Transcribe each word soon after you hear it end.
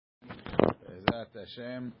Bezrat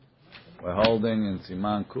Hashem, we're holding in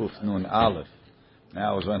Siman Kuf Nun Aleph.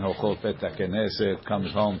 Now is when Hochot Bet Hakeneset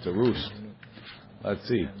comes home to roost. Let's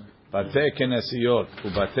see. Bate Kenesiyot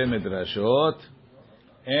ubate Midrashot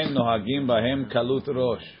en nohagim bahem kalut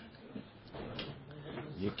rosh.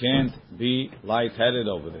 You can't be light-headed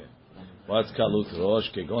over there. What's kalut rosh?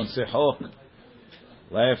 Kegon sechok,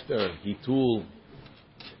 laughter, hitul,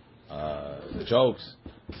 jokes,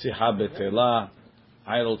 siha betela,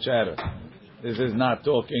 idle chatter. This is not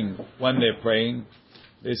talking when they're praying.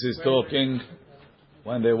 This is talking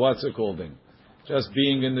when they're just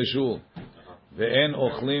being in the shul. Ve'en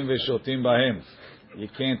ochlim ve'shotim bahem. You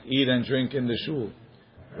can't eat and drink in the shul.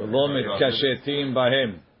 Ve'lo mitkashetim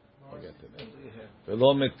bahem.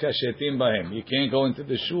 Ve'lo mitkashetim bahem. You can't go into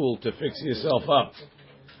the shul to fix yourself up.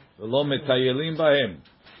 Ve'lo mitayelim bahem.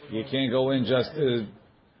 You can't go in just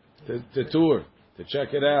to tour, to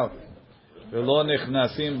check it out. Ve'lo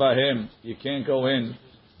nichnasim bahem. You can't go in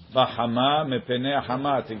b'hama mepenei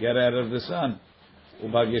hama, to get out of the sun.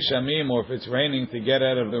 U'bageshamim, or if it's raining, to get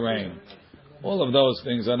out of the rain. All of those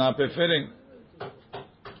things are not befitting.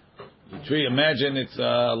 Imagine it's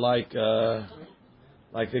like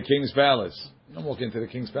the king's palace. You don't walk into the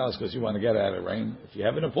king's palace because you want to get out of the rain. If you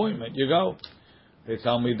have an appointment, you go.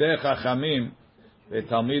 Talmidei Chachamim,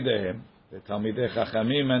 Talmidei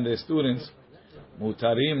Chachamim and the students,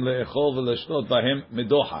 mutarim le'echol ve'leshtot bahem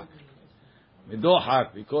midohak.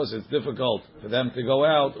 Midohak, because it's difficult for them to go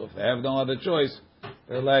out, or if they have no other choice,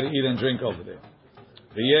 they're allowed to eat and drink over there.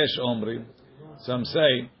 V'yesh omri, some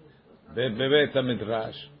say, be'beit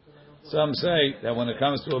midrash. Some say that when it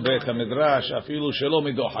comes to a beit midrash, afilu shelo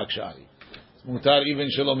midohak shari. It's mutar even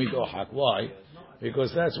shelo midohak. Why?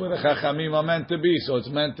 Because that's where the chachamim are meant to be, so it's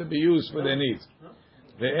meant to be used for their needs.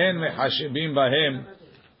 Ve'en mechashibim bahem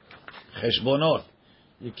cheshbonot.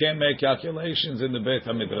 You can't make calculations in the Bet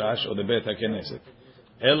HaMidrash or the Bet Hakeneset.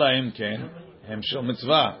 Ela im ken, hem shel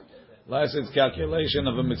mitzvah. Unless it's calculation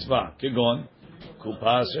of a mitzvah. Kigon,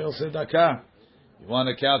 kupa shel tzedakah. You want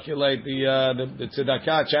to calculate the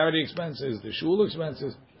tzedakah, charity expenses, the shul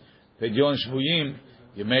expenses. Pidyon shvuyim,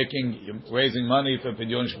 you're raising money for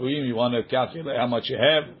pidyon shvuyim. You want to calculate how much you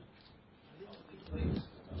have.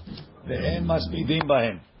 The end must be din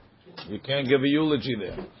bahem. You can't give a eulogy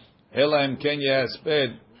there. Ela im ken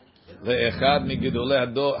yasped le'echad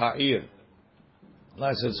migidolei ha'ir.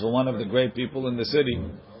 Unless it's for one of the great people in the city.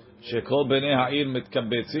 Shekol bnei ha'ir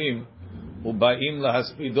mitkabetzim u'ba'im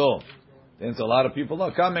lahaspido. Since a lot of people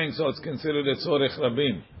are coming, so it's considered a tzorech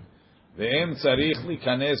rabim. Ve'em tzarich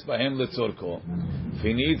likanes bahem letzorko. If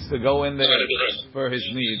he needs to go in there for his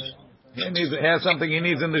needs, he has something he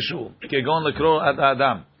needs in the shul. Kegon lekro ad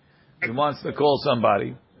adam. He wants to call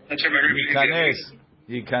somebody.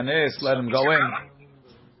 Yikanes, let him go in.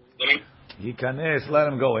 Yikanes, let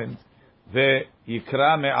him go in.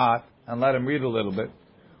 Ve'yikra me'at, and let him read a little bit.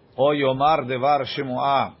 Or yomar devar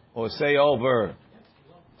shimu'ah, or say over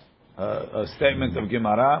a statement of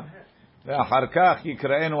Gemara. Ve'achar kach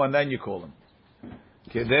yikraenu, and then you call him.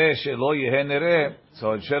 Kedei shelo yeheh nereh,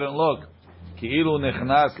 so it shouldn't look ki'ilu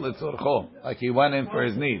nechnas letzorcho, like he went in for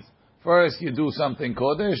his needs. First you do something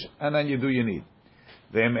kodesh, and then you do your need.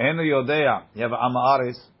 Ve'em enu yodea, you have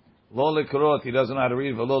amaris, lo lekrot, he doesn't know how to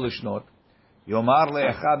read, v'lo lishnot. Yomar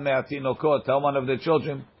le'echad me'atinokot, tell one of the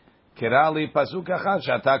children, kirali pasuk achad,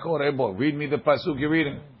 shatak orebo, read me the pasuk you're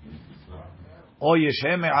reading. O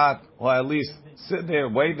yeshem me'at, or at least sit there,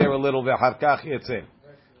 wait there a little, ve'harkach yetzeh.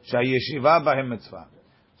 Shayeshiva bahem mitzvah.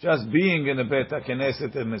 Just being in the Bet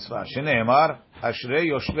Hakeneset is mitzvah. Shneimar, ashrei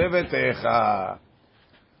yoshlevet echa.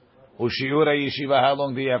 Ushiur yeshiva, how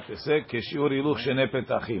long do you have to sit? Kishiur iluch shene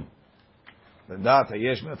petachim. The data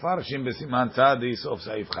yesh mefarshim besiman tzadi sof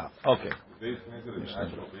saif chaf. Okay.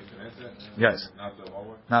 Yes.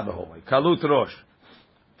 Not the hallway. Kalut rosh.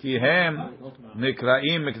 Ki hem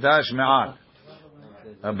nikraim mikdash me'at.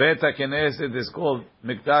 A Bet Hakeneset is called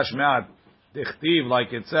mikdash me'at. Dichtiv,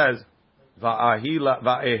 like it says, va'ehi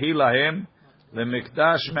lahem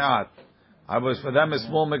lemikdash me'at. I was for them a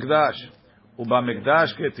small mikdash. Uba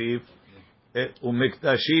mikdash ketiv,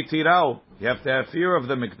 umikdashi tirau. You have to have fear of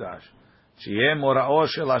the mikdash. Shiyeh mora'o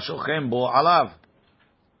shel hashochem bo alav.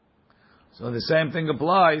 So the same thing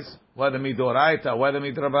applies, whether midoraita, whether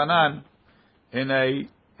midrabanan, in a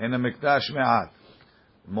mikdash me'at.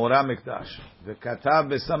 Mora mikdash. V'katav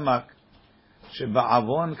besamak,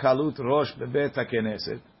 sheba'avon kalut rosh bebet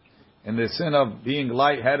hakeneset. In the sin of being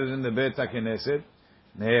light-headed in the Bet Hakeneset,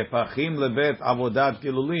 ne'epachim lebet avodat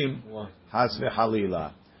gilulim, has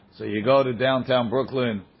v'halila. So you go to downtown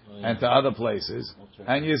Brooklyn and to other places,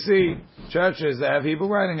 and you see churches that have people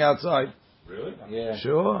writing outside. Really? Yeah.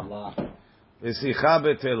 Sure. V'sicha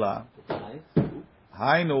betela.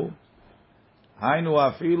 Hainu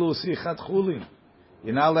afilu sichat chulin.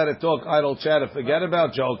 You're not allowed to talk idle chatter. Forget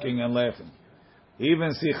about joking and laughing. Even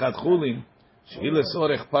sichat chulin, she'ila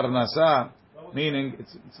sorech parnasa, meaning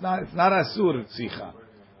it's not asur sicha.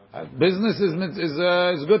 Business is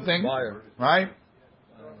a good thing, right?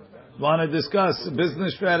 Want to discuss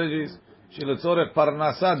business strategies? She'ila sorech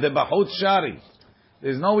parnasa debachut shari.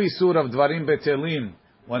 There's no isur of dvarim betelim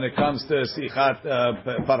when it comes to sichat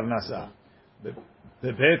parnasa.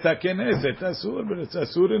 The Bet Hakeneset asur, but it's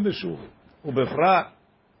asur in the shul. Ubefrat,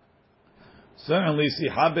 certainly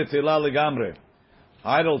sicha betela legamre.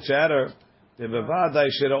 Idle chatter, tebevadai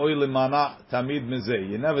sheraoi limana tamid mizeh.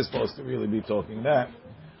 You're never supposed to really be talking that.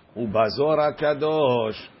 Ubazor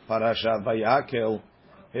HaKadosh, parashat Vayakel,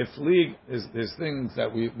 heflig, there's things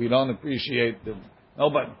that we don't appreciate.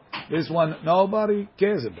 This one, nobody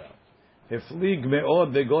cares about. Heflig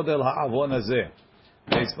me'od begodel ha'avon hazeh.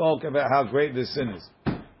 They spoke about how great this sin is.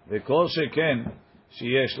 V'kol sheken,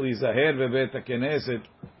 sheyesh lizaher bebet hakeneset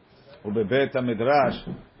ubebet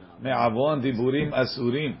hamidrash me'avon diburim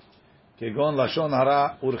asurim kegon lashon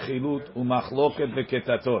hara urchilut umachloket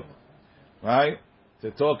v'ketatot. Right?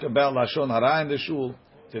 To talk about lashon hara in the shul,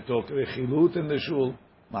 to talk rechilut in the shul,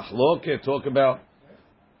 machloket, talk about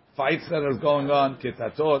fights that are going on,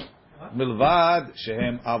 ketatot, milvad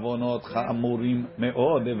shehem avonot chamurim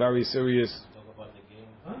me'od, they're very serious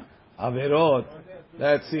averot.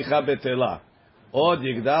 That's sicha betela. Od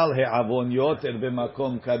yigdal he'avon yoter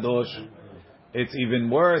b'makom kadosh. It's even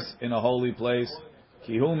worse in a holy place.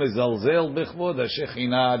 Ki hu mezalzel b'chvod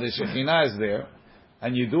ha'shechina. The shechina is there,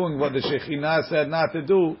 and you're doing what the shechina said not to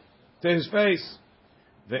do to his face.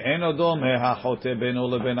 Ve'en odom he'achote beno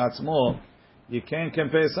leben atzmo. You can't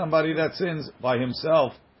compare somebody that sins by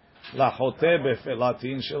himself. Lachote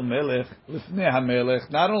befelatin shel melech lifnei hamelech.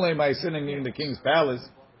 Not only am I sinning in the king's palace,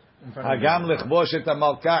 Hagam lechbosh et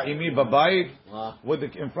hamalka imi babayit,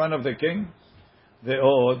 in front of the king.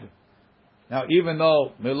 Ve'od. Now, even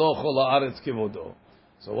though melocho la'aretz kivodo,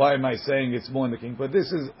 so why am I saying it's more in the king? But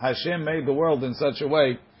this is Hashem made the world in such a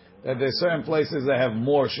way that there's certain places that have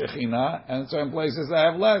more shechina and certain places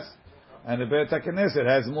that have less, and the Bet Hakeneset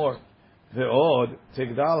has more. Ve'od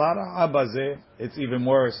tigdal hara bazeh. It's even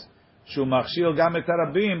worse. Shu machshil gam et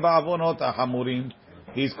harabim ba'avonot hachamurim.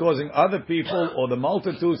 He's causing other people or the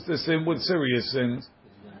multitudes to sin with serious sins.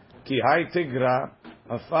 Ki hai tigra,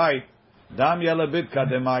 a fight. Dam yalabit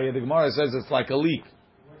kademaya. The Gemara says it's like a leak.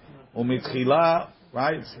 Umitchila,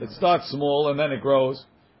 right? It starts small and then it grows.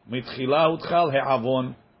 Mitchila utchal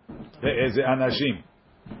he'avon ve'eze anashim.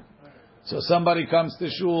 So somebody comes to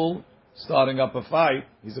shul, starting up a fight.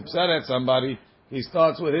 He's upset at somebody. He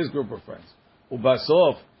starts with his group of friends.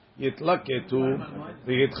 Ubasof yitlaketu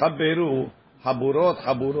v'yitchaberu.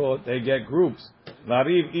 Haburot, they get groups.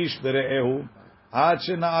 Lariv ish bere'ehu. Ad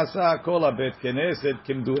she'na'asa kol bet keneset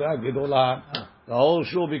kimdura gedola. The whole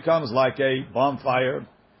shul becomes like a bonfire.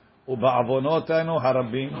 Uba'avonotanu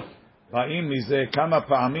harabim. Ba'im mizeh kama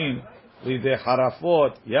pa'amim. Lideh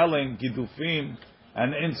harafot, yelling, gidufim,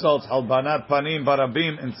 and insults, halbanat panim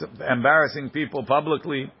barabim, embarrassing people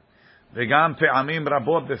publicly. V'gam pe'amim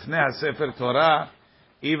rabot b'fnei ha-sefer Torah,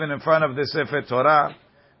 even in front of the Sefer Torah.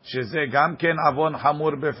 Sheze gam ken avon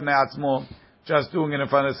hamur b'fnei atzmo. Just doing it in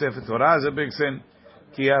front of Sefer Torah is a big sin.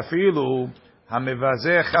 Ki afilu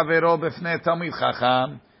hamevazeh chavero b'fnei talmid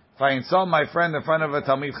chacham. If I insult my friend in front of a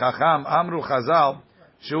talmid chacham, amru chazal,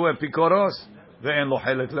 shu epikoros, ve'en lo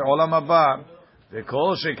chelek le'olam haba.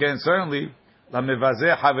 V'kol sheken certainly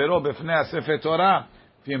lamevazeh chavero b'fnei Sefer Torah.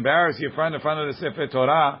 If you embarrass your friend in front of the Sefer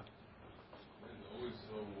Torah,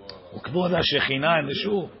 ukvod ha'shechina in the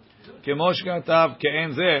shul. כמו שכתב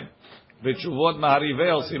כאין זה בתשובות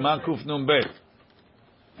מהריבל סימן קנ"ב.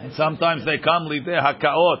 And sometimes they come לידי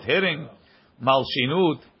הקאות, hitting,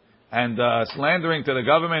 malshinut, and slandering to the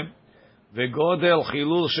government. וגודל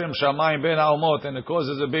חילול שם שמיים בין האומות, and it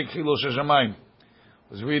causes a big חילול של שמיים.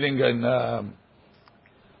 I was reading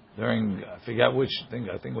during, I forget which thing,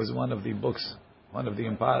 I think it was one of the books, maybe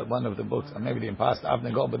the Imposter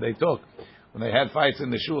Avnegol, but they talk when they had fights in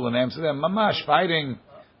the shul in Amsterdam, mamash, fighting,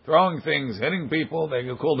 throwing things, hitting people, they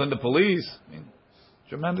get called in the police. I mean,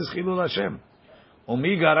 tremendous chilul Hashem.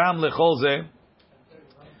 Umi garam lechol zeh.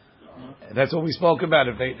 That's what we spoke about.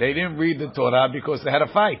 If they didn't read the Torah because they had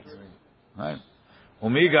a fight, right?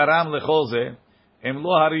 Umi garam lechol zeh. Em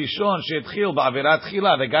lo harishon she'etchil ba'avirat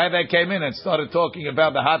chila. The guy that came in and started talking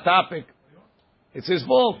about the hot topic, it's his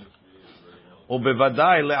fault.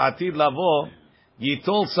 Ubevadai le'atid lavo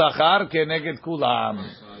yitol sachar keneged kulam.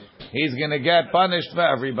 He's going to get punished for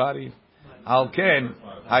everybody. Al ken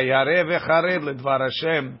hayareh v'chared ledvar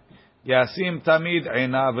Hashem yasim tamid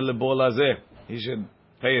einav lebo lazeh. he should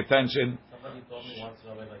pay attention. Somebody told me once,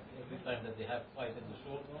 like every time that they have fight in the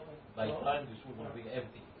shul, by time the shul will be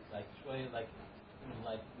empty.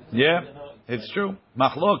 Yeah, it's true.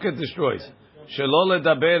 Machloket destroys. Shelo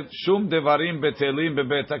ledaber shum devarim betelim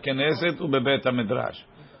bebet hakeneset ubebet hamedrash.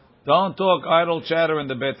 Don't talk idle chatter in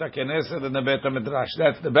the Bet Hakeneset and the Bet Midrash.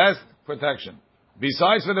 That's the best protection.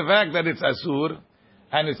 Besides for the fact that it's asur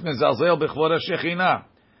and it's mezalzel b'chvod hashechina.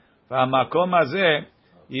 V'hamakom hazeh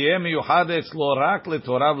yeh miyuchad etzlo rak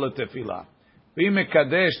letorah v'letefila. Be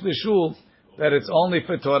mekadesh the shul that it's only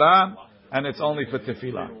for Torah and it's only for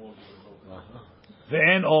tefillah.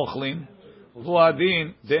 Ve'en ochlin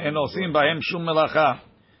v'uadin de'en osim b'hem shum melacha.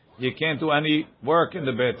 You can't do any work in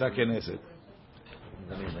the Bet Hakeneset.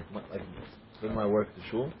 I mean, bring my work to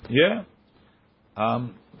shul? Yeah.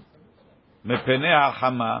 Mepenei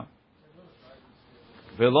hachama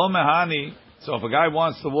velo mehani. So if a guy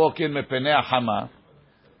wants to walk in mepenei hachama,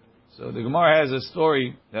 so the Gemara has a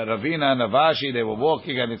story that Ravina and Avashi, they were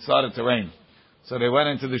walking and it started to rain. So they went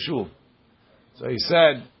into the shul. So he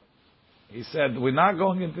said, we're not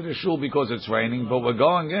going into the shul because it's raining, but we're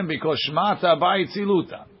going in because shmata ba'it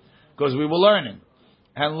ziluta. Because we were learning.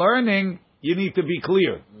 And learning, you need to be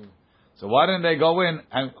clear. So why didn't they go in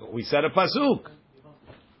and we said a pasuk?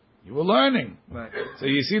 You were learning. Right. So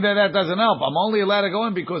you see that doesn't help. I'm only allowed to go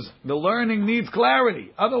in because the learning needs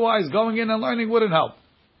clarity. Otherwise, going in and learning wouldn't help.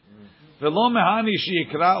 So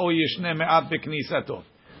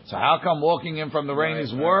how come walking in from the rain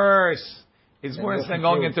is worse? It's worse than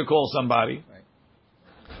going in to call somebody.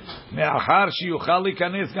 Go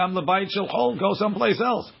someplace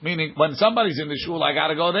else. Meaning, when somebody's in the shul, I got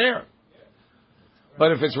to go there.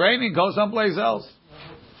 But if it's raining, go someplace else.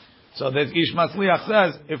 So that Ish Matzliach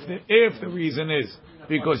says, if the reason is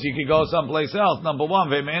because you could go someplace else, number one,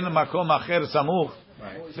 there's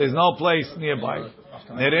no place nearby.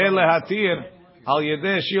 Nereh lehatir al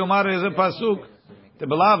yedeh shiomar is a pasuk.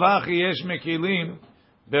 Tebelav hachi yesh mekilim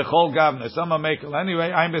bechol gavne. Some are mekel. Anyway,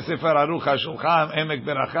 I'm besefer aruch hashulchan emek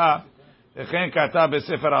beracha. Echen kata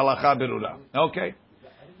besefer halacha berura. Okay.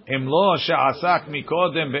 Im lo she'asak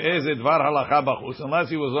mikodem be'eze dvar halacha bachus. Unless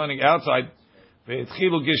he was learning outside,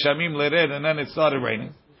 ve'etchilu geshamim lered, and then it started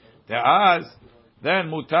raining. Te'az, then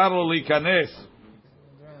mutaro likanes.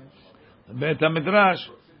 Bet HaMidrash,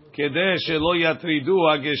 kedeh shelo yatridu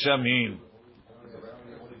hageshamim.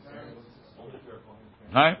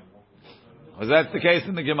 Right? Was that the case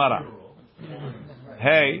in the Gemara?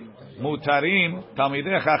 Hey, mutarim,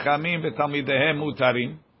 talmidei chachamim ve'talmidehem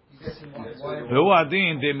mutarim.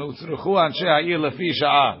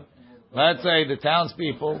 Let's say the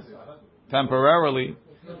townspeople temporarily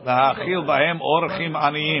they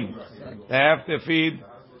have to feed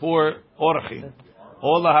poor orchim,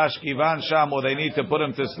 or they need to put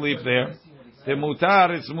them to sleep there. The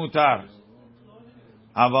mutar, it's mutar.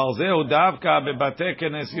 Only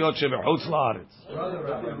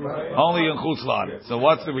in Chutz La'aretz. So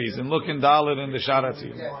what's the reason? Look in Dalet in the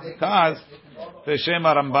Sharatzim. Taz Veshem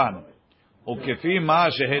Aramban. Ukefi ma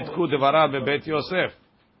shehetku devara bebet Yosef.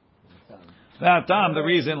 That time the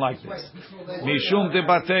reason like this. Mishum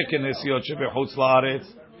debate kenesiot shebechutz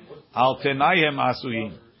la'aretz al tenayim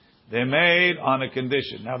asuyim. They made on a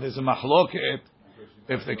condition. Now there's a machloket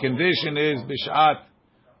if the condition is b'shat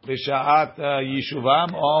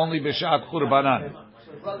yishuvam or only b'shat churbanan.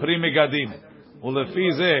 Pri megadim.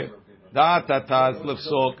 Ulefi zeh da'at ataz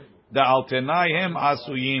lefsok da al tenayim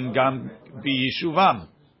asuyim gam b'yishuvam.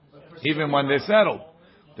 Even when they settled.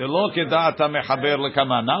 Not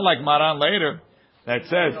like Maran later that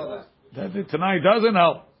says that the Tanai doesn't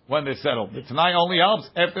help when they settle. The Tanai only helps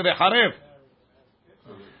after the Haref.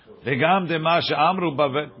 V'gam dema she'amru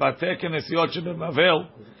b'batei kenesiot shebebavel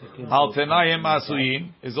al tenayim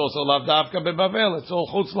asuyim is also lav davka bebavel. It's all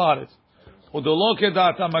chutz la'aretz. Udolo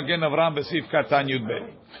kedat Magen Avram b'sif katan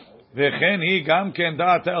yudbei. V'chen hi gam ken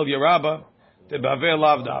dat el Yerabah tebavel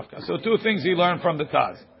lav davka. So two things he learned from the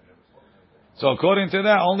Taz. So according to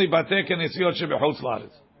that, only batei kenesiot shebechutz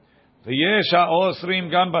la'aretz. V'yesh ha'osrim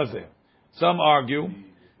gam bazeh. Some argue,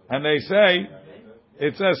 and they say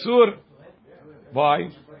it's asur.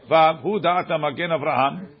 Why? Vav hu da'at Magen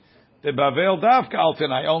Avraham tebavel davka al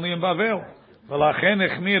tenai, only in Bavel. V'lachen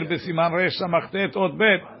echmir b'siman resh samachtet ot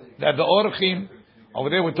bet that the orchim over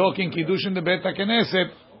there we're talking kiddush in the Bet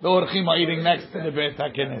Hakeneset. The orchim are eating next to the Bet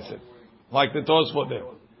Hakeneset, like the Tosfot there.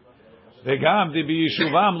 V'gam di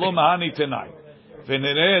b'yishuvam lo mahani tenai.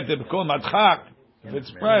 V'nereh debkom adchak. If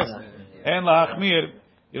it's pressed, en lahachmir,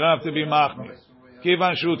 you don't have to be machmir.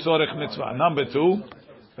 Kivan shu tzorech mitzvah. Number two,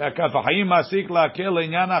 v'akafahim masik la'akel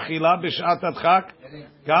le'inyan achila b'shat adchak,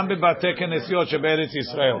 gam b'batei kenesiot sheberetz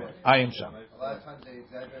Yisrael. Ayim sham. lot of times they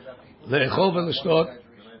exaggerate about people. לאכול ולשתות.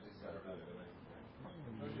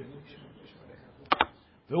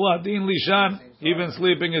 והוא הדין לישן, even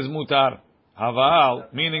sleeping is מותר. אבל,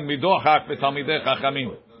 meaning מדוחק בתלמידי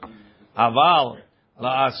חכמים. אבל,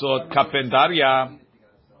 לעשות קפנדריה,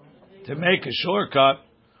 to make a shortcut,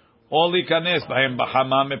 או להיכנס בהם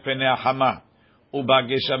בחמה מפני החמה,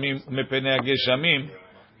 ובגשמים מפני הגשמים,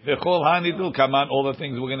 וכל הנידול כמן, all the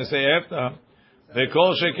things we're going to say after,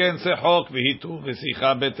 וכל שכן שחוק והיטוב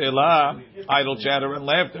ושיחה בטלה, idle chatter and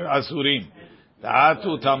laughter, אסורים.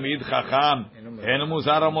 דעתו תלמיד חכם, אין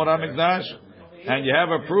מוזר המורה מקדש, and you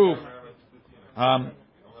have a proof,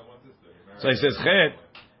 so he says, חטא,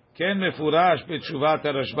 כן מפורש בתשובת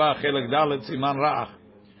הרשב"א, חלק ד' סימן רח,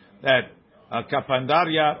 that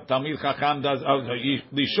קפנדריה, תלמיד חכם does,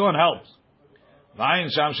 לישון helps. ועין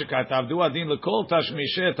שם שכתב, דו הדין לכל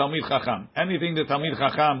תשמישי תלמיד חכם. Anything that תלמיד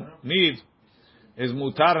חכם needs is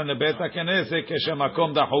מותר in the Bet Hakeneset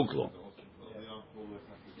כשמקום דחוק לו.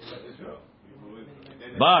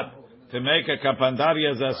 But to make a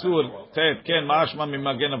קפנדריה זה אסור, תת, כן, משמע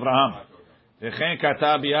ממגן אברהם. וכן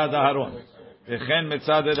כתב ביד אהרון. וכן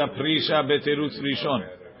מצדד הפרישה בתירוץ ראשון.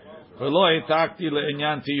 ולא העתקתי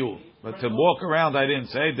לעניין טיול. But to walk around I didn't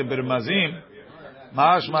say, the ברמזים,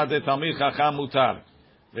 משמע דתלמיד חכם מותר.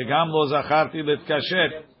 וגם לא זכרתי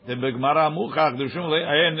להתקשט, בגמרא מוכח, דרשום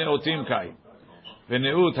היה נאותים קיים.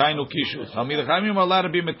 ונאות היינו קישוט. תלמיד חכמים are allowed to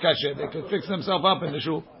be מתקשט. They could fix themselves up in the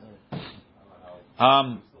shul.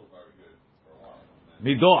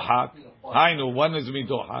 מדוחק, היינו, one is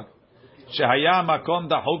מדוחק, שהיה מקום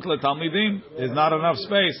דחוק לתלמידים, there's not enough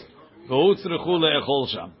space, והוא צריכו לאכול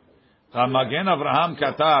שם. המגן אברהם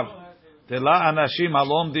כתב, תלה אנשים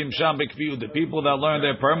הלומדים שם בקביעות, the people that learn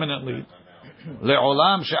there permanently,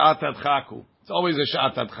 לעולם שעת הדחקו. It's always a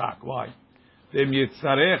שעת הדחק. Why? אם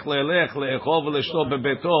יצטרך ללך לאכול ולשתות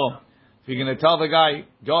בביתו, if you're going to tell the guy,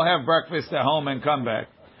 go have breakfast at home and come back,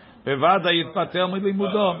 בוודאי יתפתל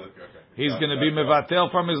מלימודו. He's going to be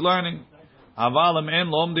mevatel from his learning. אבל אם אין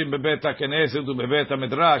לומדים בבית הכנסת ובבית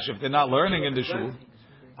המדרש, if they're not learning in the shul,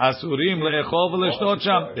 אסורים לאכול ולשתות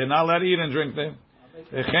שם. They're not allowed to eat and drink there.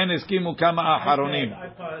 וכן הסכימו כמה אחרונים.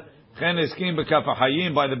 וכן הסכים בכף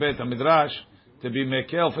החיים by the בית המדרש to be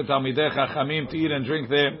מקל for תלמידי חכמים to eat and drink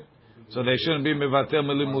there, so they shouldn't be mevatel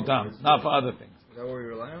מלימודם, not for other things. Is that what we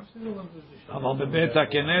rely on? אבל בבית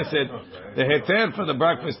הכנסת, the heter for the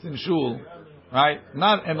breakfast in shul, right?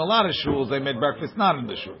 Not in a lot of shuls they made breakfast not in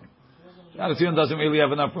the shul. Shadasiyon doesn't really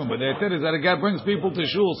have enough room, but the heter is that it brings people to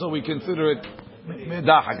shul, so we consider it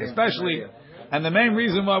medachak, especially. And the main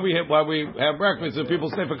reason why we have breakfast is people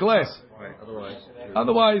stay for class. Right.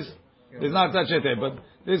 Otherwise, there's not such a thing. But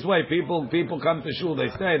this way, people come to shul, they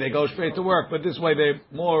stay, they go straight to work. But this way, they're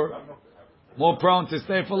more prone to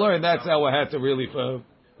stay for learn. That's how I had to really for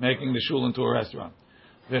making the shul into a restaurant.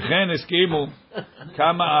 V'chen eskimu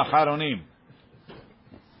kama acharonim.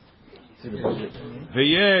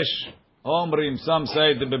 V'yesh omrim. Some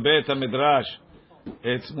say that bebet midrash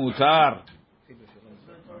it's mutar,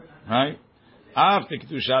 right? After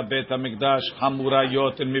kedusha bet hamikdash hamura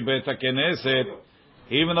yoter mi bet hakeneset.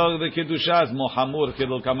 Even though the kedusha is more hamur,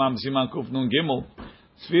 kedol kamam siman kuf nun gimel.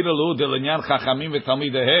 Sfira lu delinyan chachamim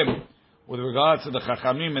v'talmidehem. With regards to the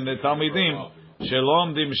chachamim and the talmidim,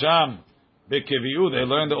 shalom dim sham bekeviut. They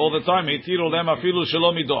learned all the time. Hitiru lem afilu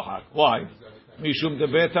shalom idohak. Why? Mishum de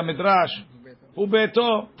bet hamidrash. Hu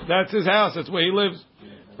beto. That's his house. That's where he lives.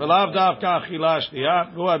 V'lav davka achila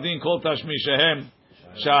shtiyah. Hu adin kol tashmishehem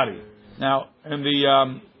shari. Now, in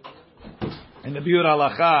the Biur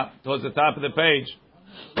Halacha, towards the top of the page,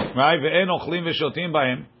 right? Ve'en ochlim v'shotim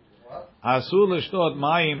b'hem. Asur l'shtot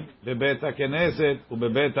mayim bebet hakeneset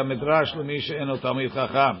ubebet hamidrash l'mi she'eno talmid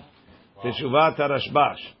chacham. Teshuvat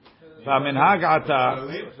harashbash. V'amenhag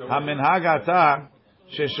ata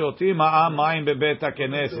sheshotim ha'am mayim bebet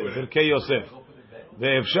hakeneset. Birkei Yosef.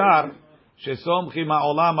 Ve'efshar shesomchim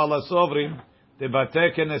ha'olam al hasovrim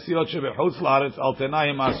tebate kenesiot shebechutz la'aretz al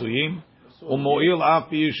tenayim asuyim umo'il af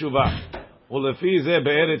b'yeshuva. Ulefi ze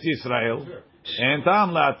be'eretz Yisrael en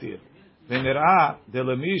ta'am la'atir. ונראה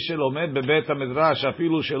דלמי שלומד בבית המדרש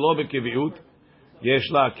אפילו שלא בקביעות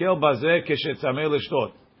יש להקל בזה כשצמא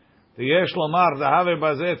לשתות. ויש לומר דהווה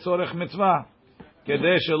בזה צורך מצווה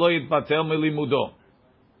כדי שלא יתבטל מלימודו.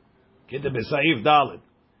 כדי בסעיף ד'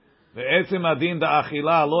 ועצם הדין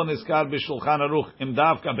דאכילה לא נזכר בשולחן ערוך אם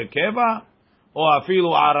דווקא בקבע או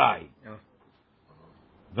אפילו עראי.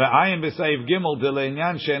 ועין בסעיף ג'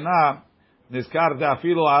 דלעניין שינה נזכר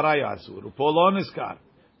דאפילו עראי אסור. ופה לא נזכר.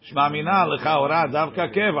 שמע מינה לכאורה דווקא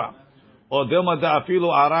קבע, או דלמה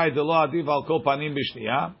דאפילו עראי דלא עדיף על כל פנים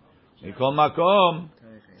בשנייה, מכל מקום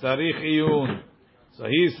צריך עיון. So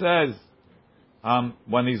he says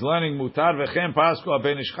when he's learning mutar v'chem pasku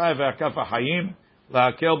ben ishchai ve'akaf ha'chayim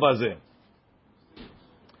la'akel bazeh.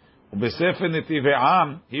 U'besefer netivei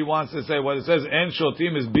am, he wants to say what it says. En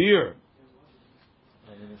shotim is beer.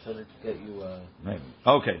 So to get you. Maybe.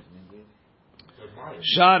 Okay.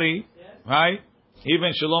 Shari, right?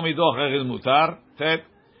 Even shalom idoch is mutar. Tet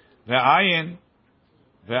ve'ayin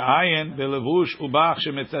belevush ubach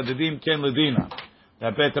shemetzadedim ken ledina.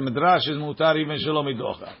 That bet midrash is mutar even shalom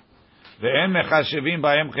idoch. ואין מחשבים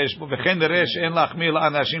בהם חשבון, וכן נראה שאין להחמיא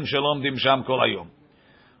לאנשים שלומדים שם כל היום.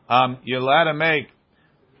 You're allowed to make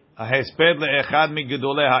a הספד לאחד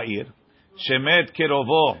מגדולי העיר, שמת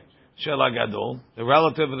קרובו של הגדול, the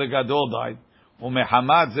relative of the gadol died,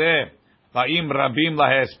 ומחמת זה באים רבים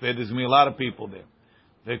להספד, there's a lot of people there.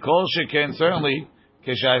 וכל שכן, certainly,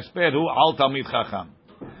 כשההספד הוא על תלמיד חכם.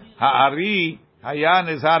 הארי היה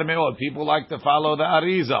נזהר מאוד, people like to follow the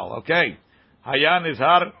Arizal, okay? היה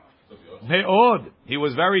נזהר מאוד, he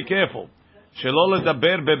was very careful. שלא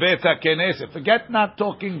לדבר בבית הכנסת. Forget not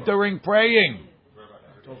talking during praying.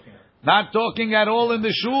 Not talking at all in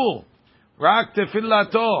the shul. רק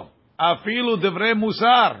תפילתו. אפילו דברי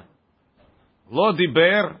מוסר. לא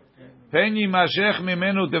דיבר, פן יימשך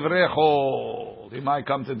ממנו דברי חול. He might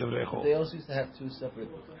come to דברי חול. They also used to have two separate.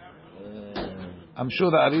 I'm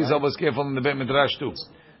sure the Arizal was careful in the Bet Midrash too.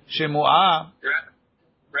 שמועה.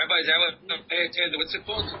 Rabbi, is that what's it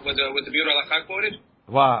called? What the Biur Halakha quoted?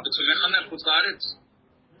 What?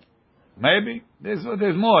 Maybe.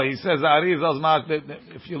 There's more. He says,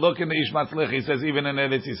 if you look in the Ish Matzlich, he says, even in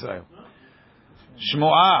Eretz Yisrael.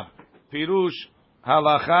 Shmu'ah, Pirush,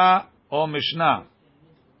 Halacha, or Mishnah.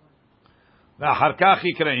 V'achar kach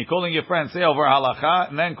yikren. You're calling your friend, say over Halacha,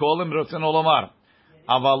 and then call him Rotzen Olomar.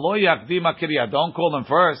 Aval lo yakdim akriya. Don't call him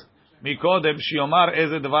first. Mikodem, shiomar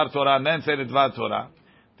eze dvar Torah, and then say the dvar Torah.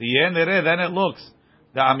 Then it looks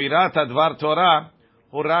the amirat advar Torah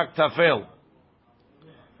hurak tafel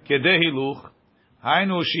kedei hiluch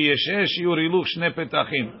hainu sheyeshesh shiur hiluch shne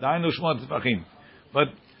petachim hainu shmot tefachim. But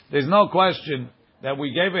there's no question that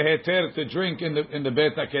we gave a heter to drink in the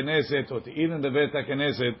Bet Hakeneset or to eat in the Bet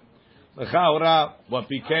Hakeneset. L'chaora, what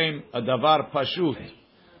became a davar pashut,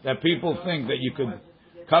 that people think that you could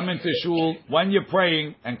come into shul when you're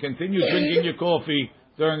praying and continue drinking your coffee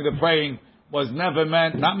during the praying. Was never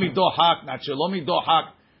meant, not midohak, not shalom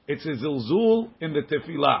midohak. It's a zilzul in the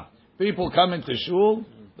tefillah. People come into shul,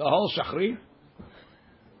 the whole shachrit.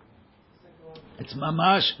 It's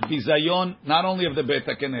mamash bizayon, not only of the Bet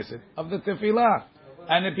HaKnesset, of the tefillah.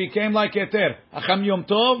 And it became like eter. Acham Yom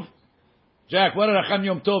Tov? Jack, what did Acham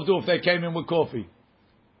Yom Tov do if they came in with coffee?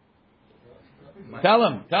 Tell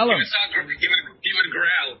him. He would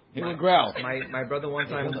growl. He would growl. My brother one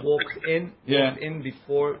time walked in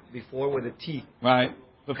before with a tea. Right.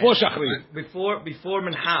 Before Shachrit. Before Minha. Before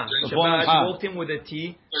Shabbat, Minha. He walked in with a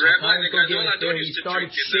tea. He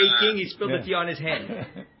started shaking. He spilled the tea on his hand.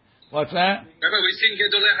 What's that? Rabbi, we've seen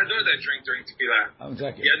Gedolei Hador that drink during Tefillah.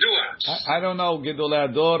 Exactly. Yadua. I don't know Gedolei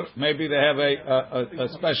Hador. Maybe they have a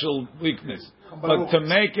special weakness. But to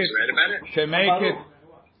make it.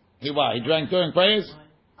 He drank during prayers?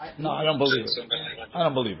 No, I don't believe it. I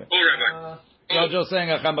don't believe it. Oh, Rabbi. Jojo's saying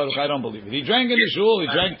Acham Baruch. I don't believe it. He drank in the shul. He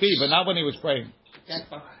drank tea, but not when he was praying.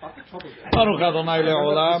 Baruch Adonai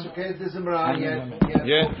le'olam.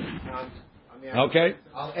 Yeah. Okay.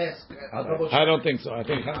 I'll ask. I don't think so. I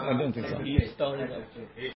don't think so.